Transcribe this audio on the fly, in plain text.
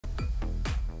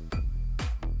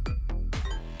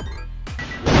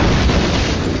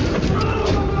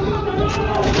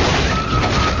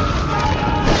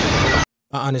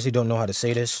I honestly don't know how to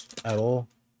say this at all,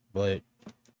 but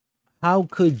how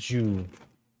could you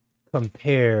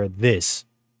compare this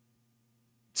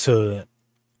to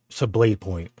Blade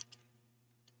Point?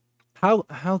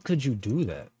 How could you do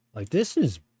that? Like, this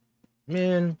is,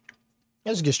 man,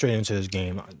 let's get straight into this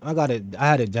game. I got it. I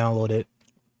had it downloaded.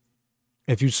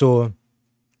 If you saw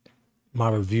my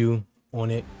review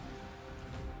on it,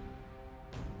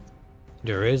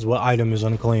 there is what item is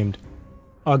unclaimed.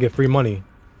 I'll get free money.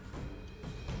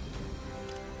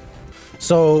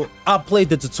 So I played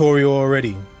the tutorial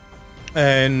already,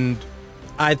 and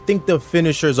I think the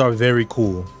finishers are very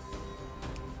cool.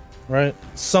 Right?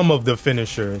 Some of the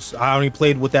finishers. I only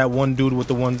played with that one dude with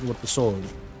the sword.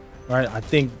 Right? I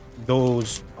think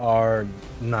those are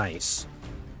nice.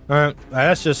 Alright,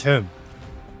 that's just him.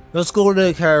 Let's go to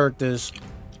the characters.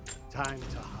 Time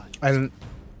to hunt. And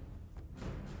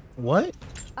what?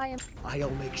 I'll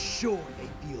make sure they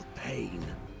feel pain.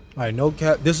 Alright, no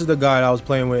cap. This is the guy I was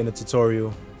playing with in the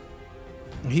tutorial.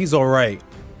 He's alright.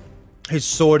 His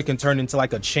sword can turn into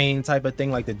like a chain type of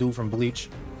thing, like the dude from Bleach.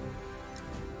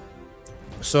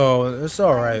 So it's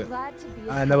alright.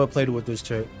 I never played with this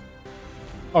chick.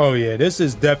 Oh yeah, this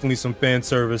is definitely some fan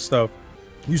service stuff.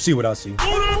 You see what I see.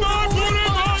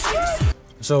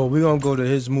 So we're gonna go to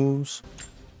his moves.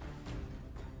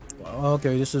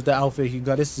 Okay, this is the outfit he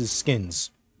got. This is his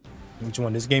skins. Which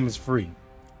one? This game is free,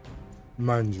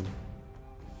 mind you.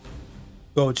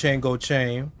 Gold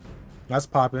chain. That's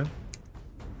popping.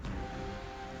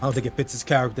 I don't think it fits his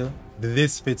character.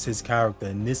 This fits his character,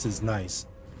 and this is nice.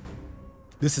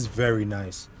 This is very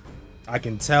nice. I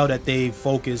can tell that they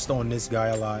focused on this guy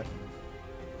a lot.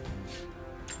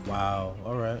 Wow.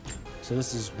 All right. So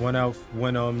this is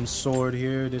one sword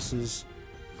here. This is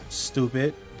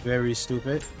stupid, very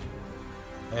stupid.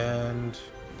 And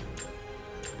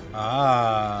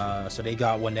so they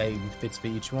got one that fits for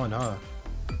each one, huh?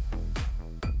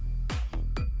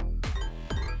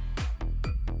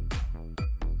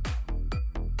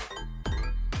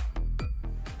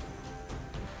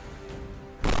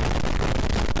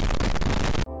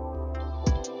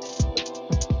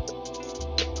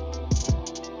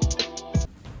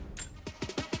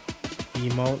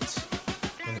 Emotes.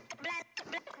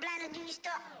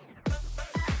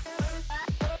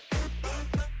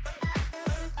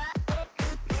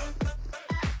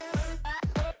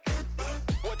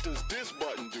 What does this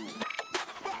button do?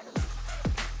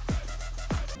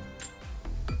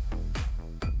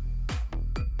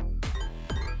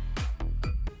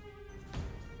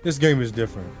 This game is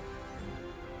different.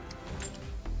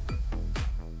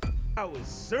 I was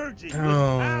surging with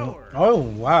power. Oh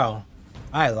wow.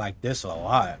 I like this a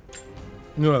lot.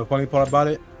 You know the funny part about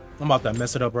it? I'm about to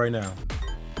mess it up right now.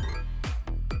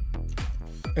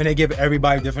 And they give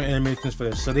everybody different animations for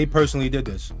this. So they personally did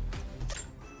this.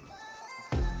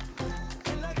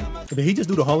 Did he just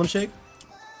do the Harlem Shake?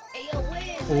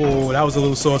 Oh, that was a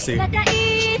little saucy.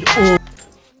 Oh.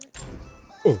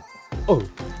 Oh. Oh.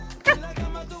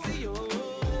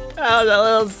 That was a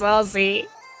little saucy.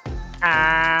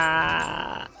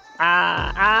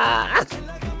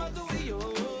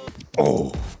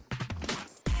 Oh.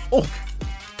 Oh.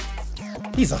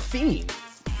 He's a fiend.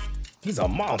 He's a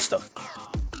monster.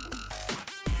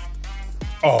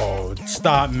 Oh,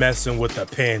 stop messing with the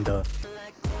panda.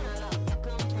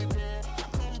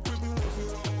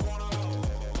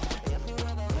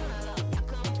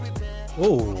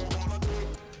 Oh.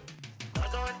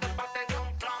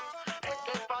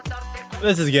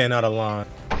 This is getting out of line.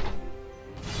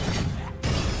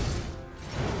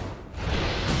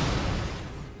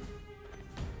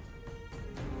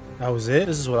 That was it?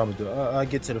 This is what I'm gonna do. I'll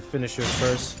get to the finishers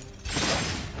first.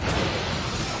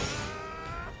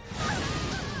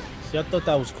 See, I thought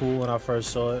that was cool when I first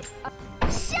saw it.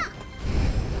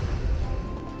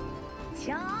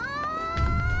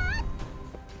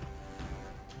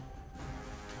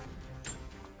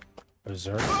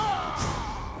 Berserk.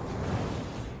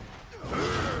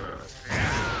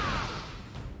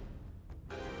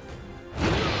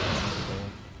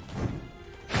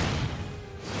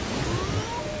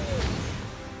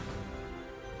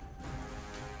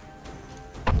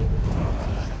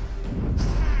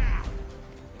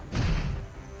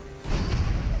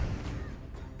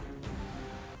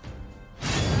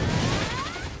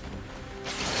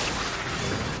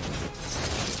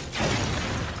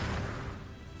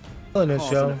 In this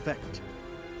show.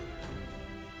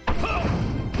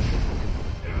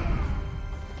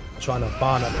 Trying to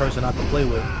find a person I can play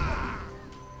with.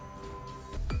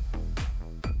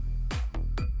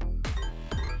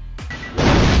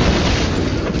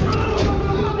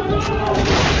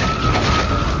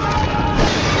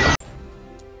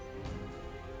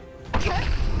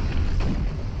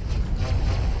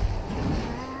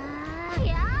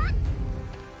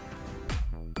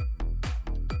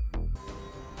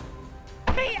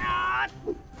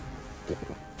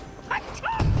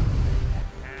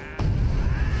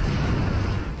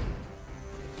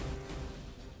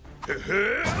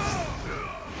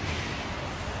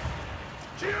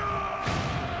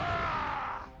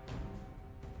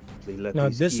 Now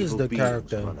this is the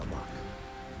character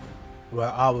where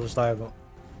I was like,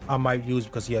 I might use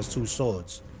because he has two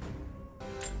swords.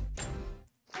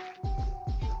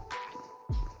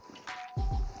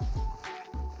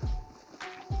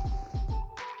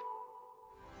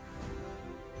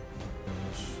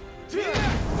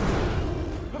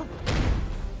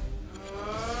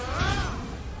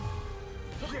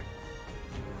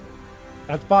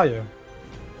 That's fire.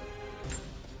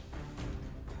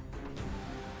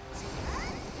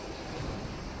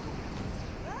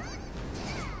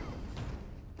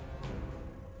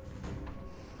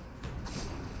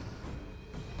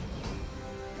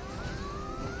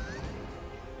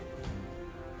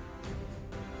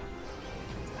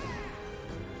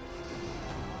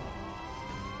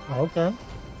 Okay.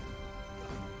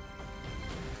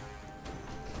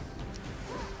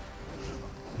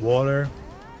 Water.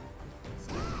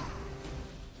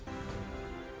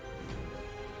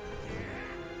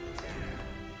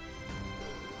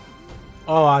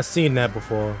 Oh, I've seen that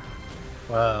before.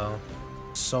 Wow.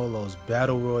 Solos,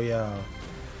 Battle Royale.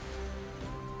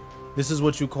 This is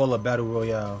what you call a Battle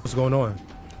Royale. What's going on?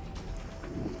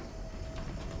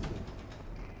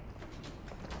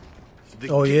 The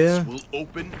Oh, gates yeah? will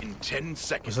open in 10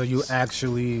 seconds. So you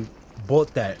actually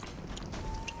bought that.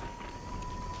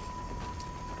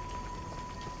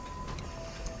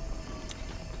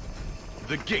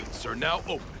 The gates are now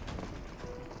open.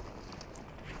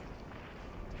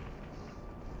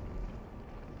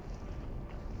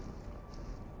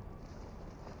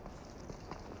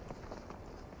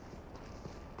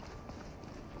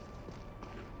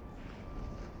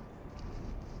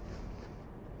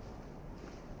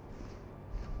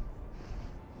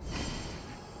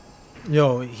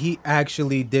 Yo, he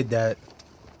actually did that.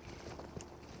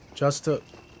 Just to...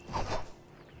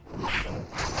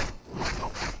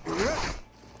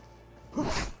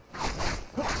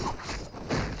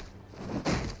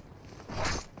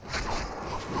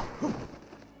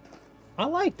 I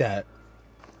like that.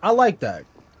 I like that.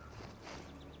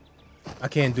 I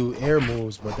can't do air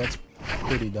moves, but that's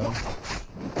pretty dumb.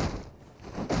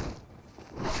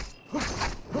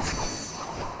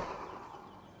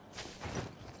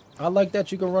 I like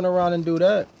that you can run around and do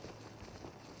that.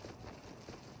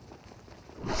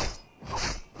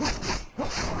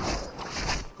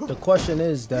 The question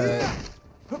is that,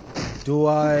 do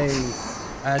I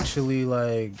actually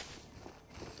like...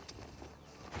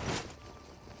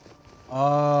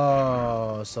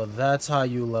 Oh, so that's how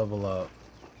you level up.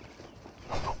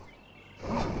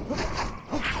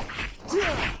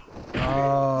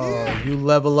 Oh, you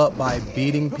level up by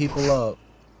beating people up.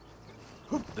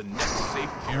 The next safe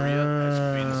area has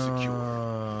been secured.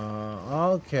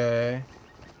 Okay.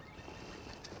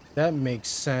 That makes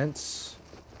sense.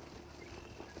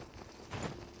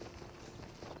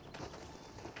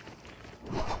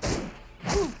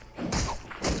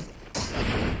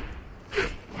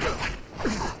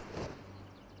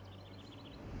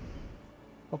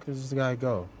 Where does this guy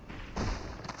go?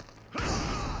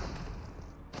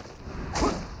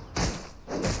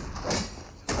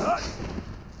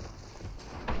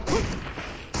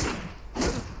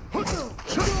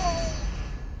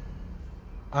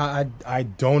 I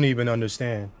don't even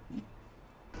understand.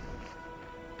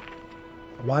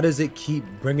 Why does it keep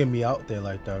bringing me out there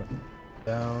like that?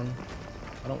 Down.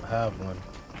 I don't have one.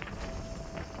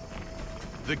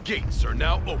 The gates are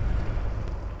now open.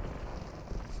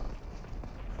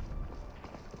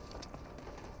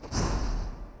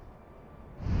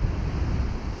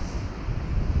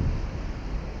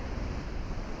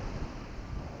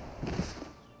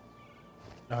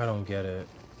 I don't get it.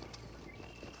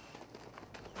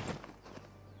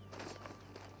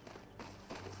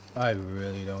 I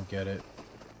really don't get it.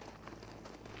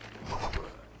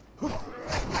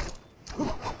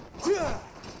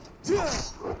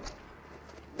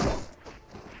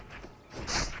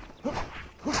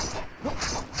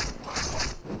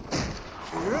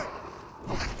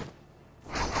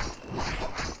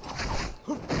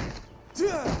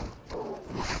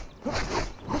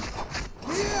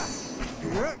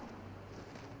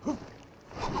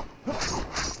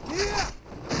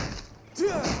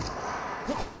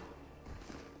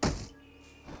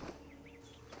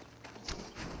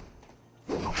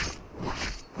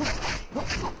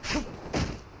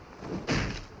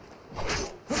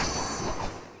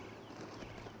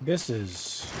 This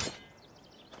is...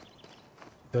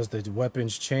 Does the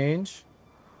weapons change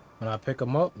when I pick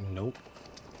them up? Nope.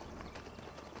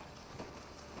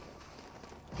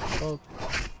 fuck?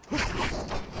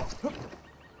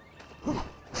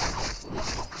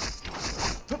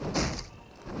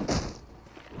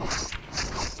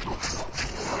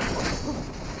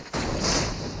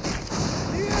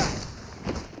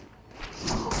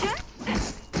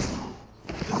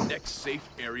 The next safe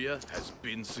area has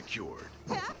been secured.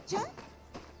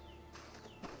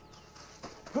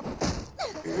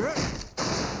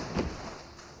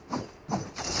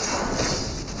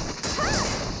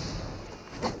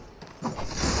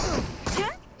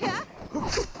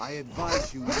 I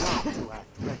advise you not to act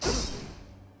recklessly.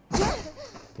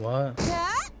 What?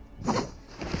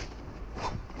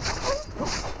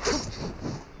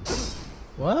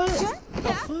 What?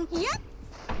 The fuck?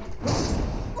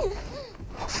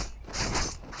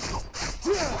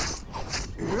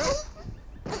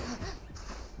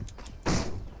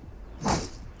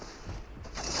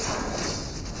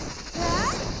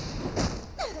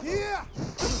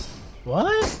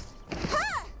 What?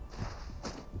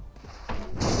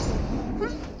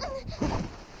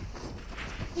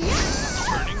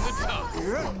 Turning the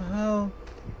tide. Hell?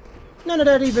 None of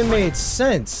that even made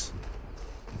sense.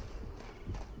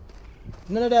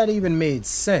 None of that even made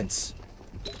sense.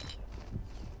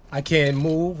 I can't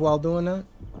move while doing that.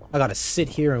 I gotta sit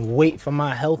here and wait for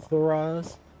my health to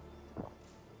rise.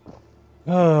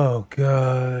 Oh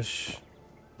gosh.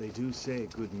 They do say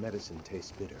good medicine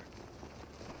tastes bitter.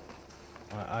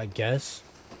 I guess.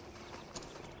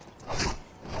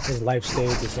 His life stayed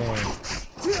the same.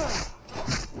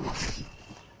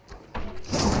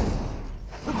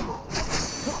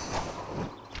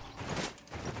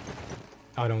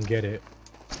 I don't get it.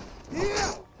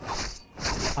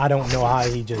 I don't know how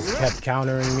he just kept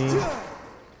countering me.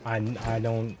 I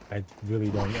really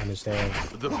don't understand.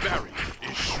 The barrier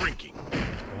is shrinking.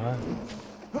 What?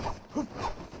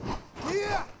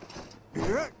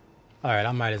 Alright,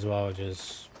 I might as well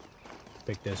just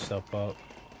pick this stuff up.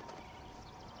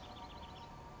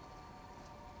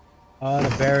 Oh, the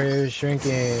barrier is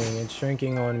shrinking. It's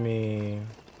shrinking on me.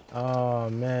 Oh,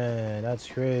 man. That's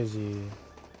crazy.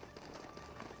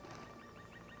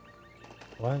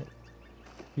 What?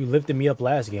 You lifted me up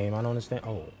last game. I don't understand.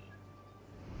 Oh.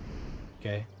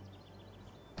 Okay.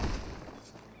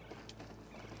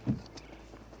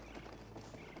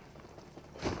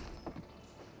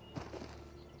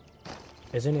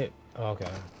 Isn't it? Oh, okay.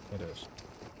 It is.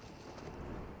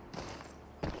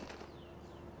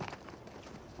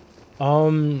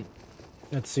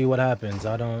 Let's see what happens.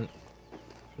 I don't...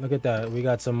 Look at that. We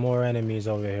got some more enemies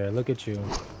over here. Look at you.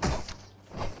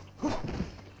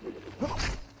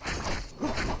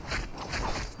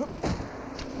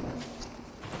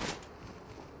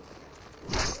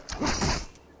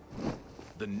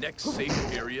 The next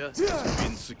safe area has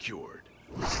been secured.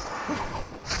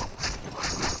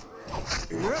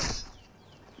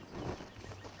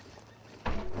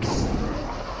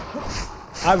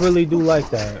 I really do like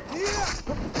that.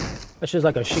 That's just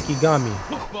like a Shikigami.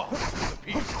 Football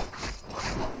disappeared.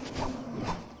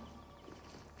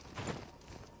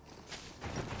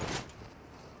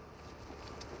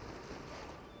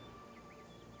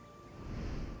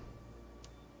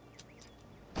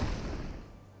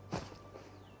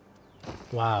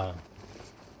 Wow.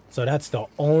 So that's the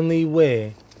only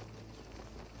way.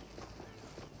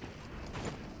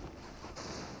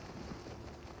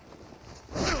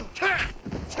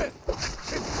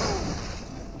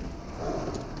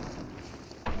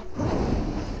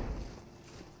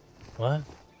 What?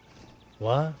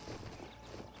 What?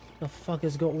 The fuck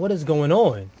is what is going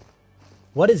on?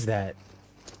 What is that?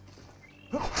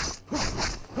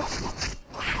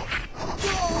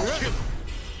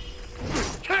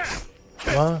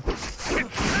 What?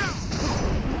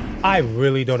 I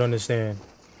really don't understand.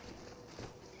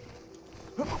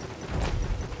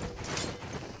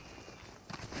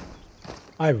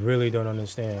 I really don't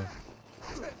understand.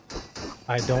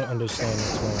 I don't understand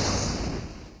what's going on.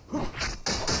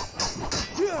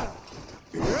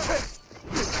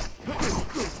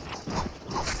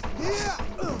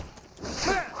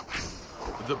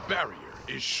 The barrier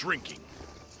is shrinking.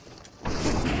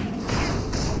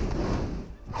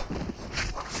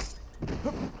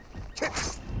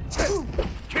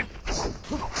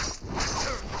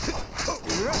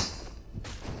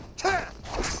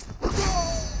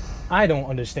 I don't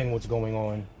understand what's going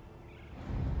on.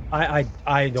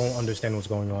 I don't understand what's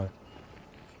going on.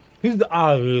 He's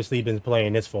obviously been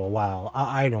playing this for a while.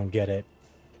 I don't get it.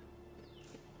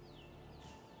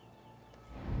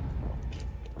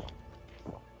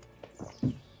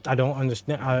 I don't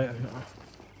understand.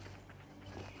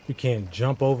 You can't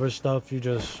jump over stuff. You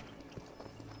just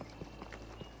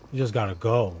gotta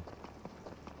go.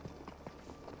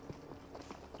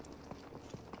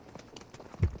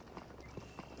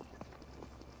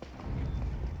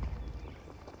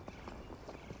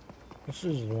 This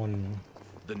is one.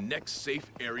 The next safe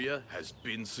area has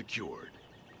been secured.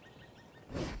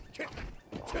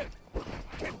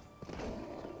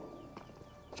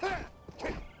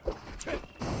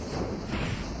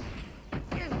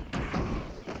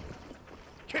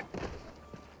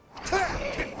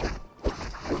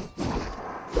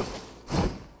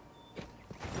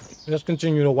 Let's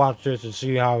continue to watch this and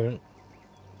see how it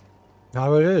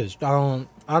is. I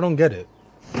don't get it.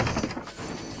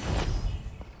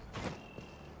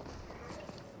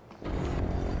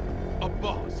 A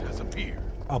boss has appeared.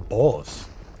 A boss?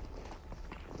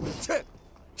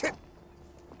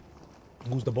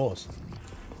 Who's the boss?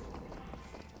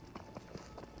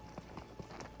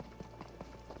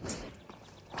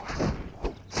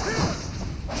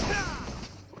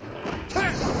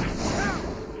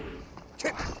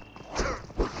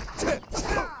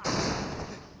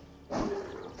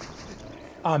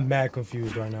 I'm mad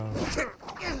confused right now.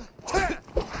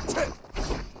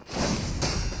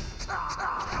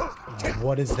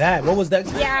 What is that? What was that?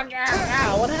 Yeah,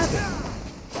 what happened?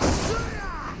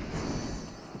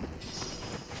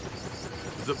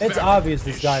 It's obvious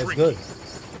this guy is good.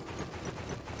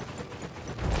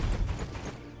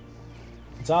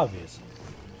 It's obvious.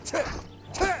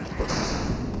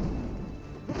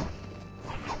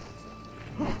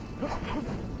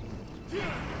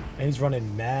 And he's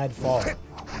running mad far.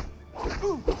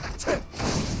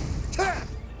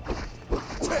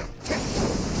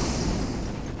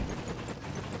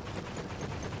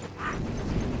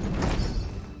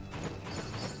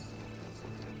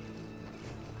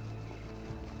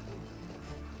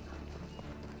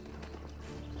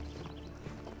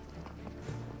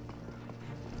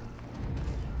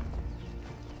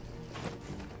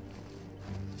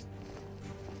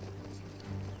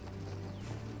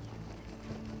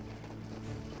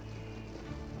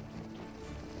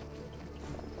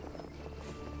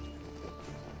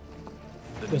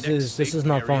 This is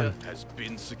not fun. Has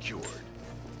been secured.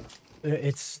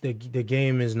 It's the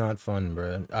game is not fun,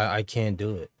 bro. I can't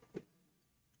do it.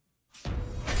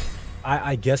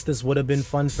 I guess this would have been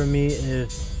fun for me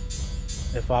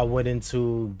if I went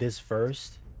into this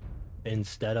first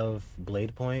instead of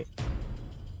Blade Point.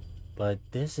 But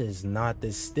this is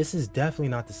definitely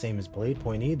not the same as Blade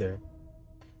Point either.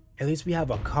 At least we have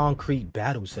a concrete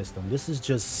battle system. This is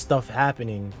just stuff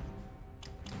happening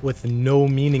with no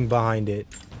meaning behind it.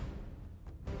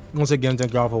 Once again,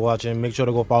 thank y'all for watching. Make sure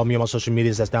to go follow me on my social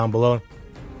medias that's down below.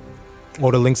 All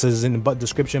the links is in the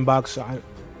description box.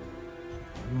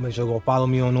 Make sure to go follow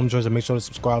me on them joints and make sure to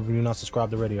subscribe if you're not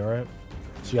subscribed already, alright?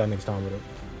 See y'all next time with it.